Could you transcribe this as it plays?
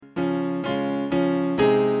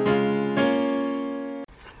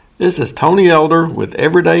This is Tony Elder with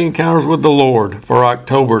Everyday Encounters with the Lord for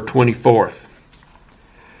October 24th.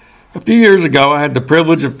 A few years ago, I had the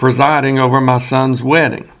privilege of presiding over my son's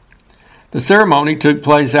wedding. The ceremony took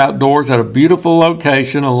place outdoors at a beautiful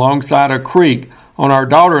location alongside a creek on our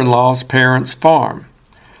daughter-in-law's parents' farm.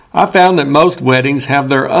 I found that most weddings have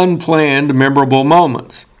their unplanned, memorable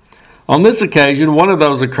moments. On this occasion, one of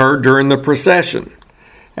those occurred during the procession.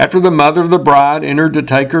 After the mother of the bride entered to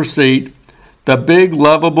take her seat, the big,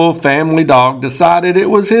 lovable family dog decided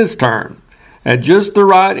it was his turn. At just the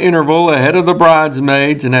right interval ahead of the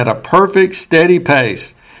bridesmaids and at a perfect, steady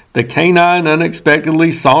pace, the canine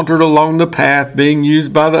unexpectedly sauntered along the path being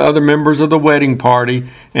used by the other members of the wedding party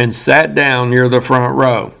and sat down near the front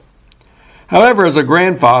row. However, as a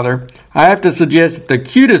grandfather, I have to suggest that the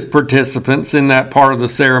cutest participants in that part of the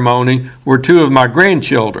ceremony were two of my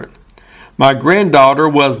grandchildren. My granddaughter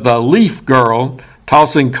was the leaf girl,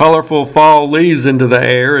 tossing colorful fall leaves into the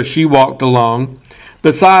air as she walked along.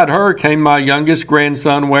 Beside her came my youngest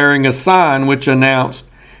grandson wearing a sign which announced,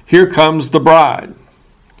 "Here comes the bride."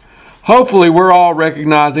 Hopefully we're all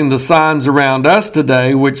recognizing the signs around us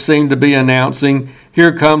today which seem to be announcing,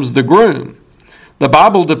 "Here comes the groom." The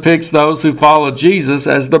Bible depicts those who follow Jesus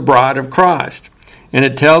as the bride of Christ, and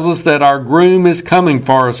it tells us that our groom is coming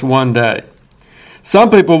for us one day.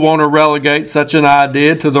 Some people want to relegate such an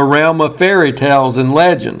idea to the realm of fairy tales and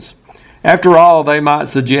legends. After all, they might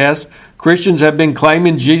suggest, Christians have been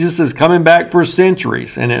claiming Jesus is coming back for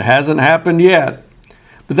centuries, and it hasn't happened yet.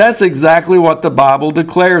 But that's exactly what the Bible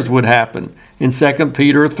declares would happen in 2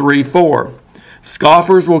 Peter 3:4.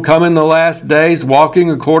 Scoffers will come in the last days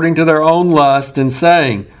walking according to their own lust and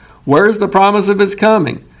saying, "Where is the promise of his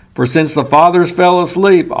coming? For since the fathers fell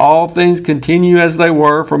asleep, all things continue as they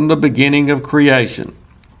were from the beginning of creation."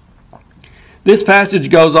 This passage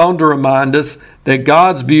goes on to remind us that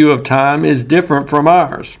God's view of time is different from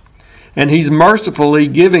ours, and He's mercifully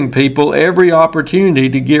giving people every opportunity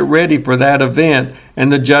to get ready for that event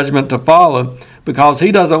and the judgment to follow, because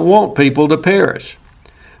He doesn't want people to perish.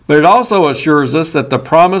 But it also assures us that the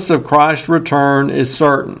promise of Christ's return is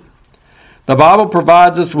certain. The Bible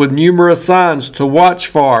provides us with numerous signs to watch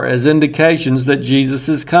for as indications that Jesus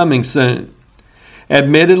is coming soon.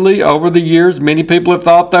 Admittedly, over the years, many people have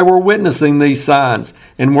thought they were witnessing these signs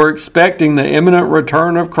and were expecting the imminent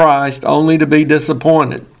return of Christ only to be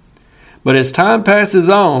disappointed. But as time passes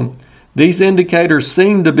on, these indicators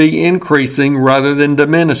seem to be increasing rather than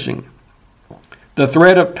diminishing. The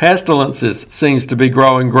threat of pestilences seems to be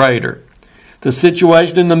growing greater. The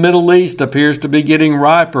situation in the Middle East appears to be getting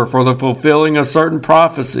riper for the fulfilling of certain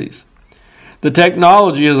prophecies. The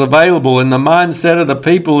technology is available and the mindset of the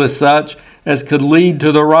people is such as could lead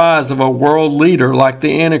to the rise of a world leader like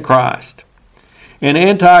the Antichrist. An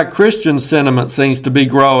anti-Christian sentiment seems to be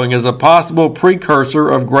growing as a possible precursor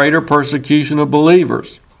of greater persecution of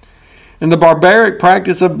believers. And the barbaric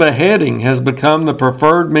practice of beheading has become the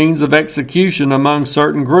preferred means of execution among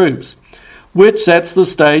certain groups, which sets the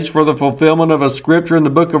stage for the fulfillment of a scripture in the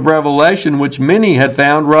book of Revelation which many had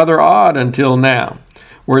found rather odd until now,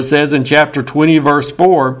 where it says in chapter 20, verse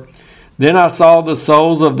 4, "Then I saw the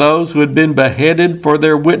souls of those who had been beheaded for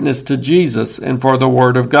their witness to Jesus and for the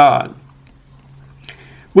word of God."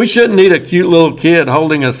 We shouldn't need a cute little kid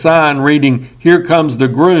holding a sign reading, "Here comes the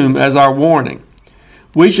groom," as our warning.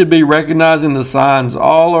 We should be recognizing the signs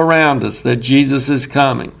all around us that Jesus is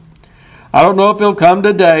coming. I don't know if he'll come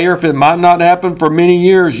today or if it might not happen for many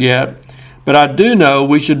years yet, but I do know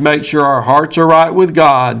we should make sure our hearts are right with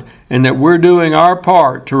God and that we're doing our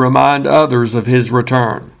part to remind others of His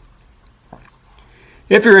return.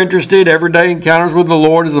 If you're interested, Everyday Encounters with the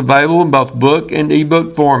Lord is available in both book and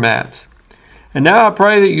ebook formats. And now I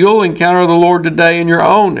pray that you'll encounter the Lord today in your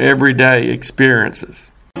own everyday experiences.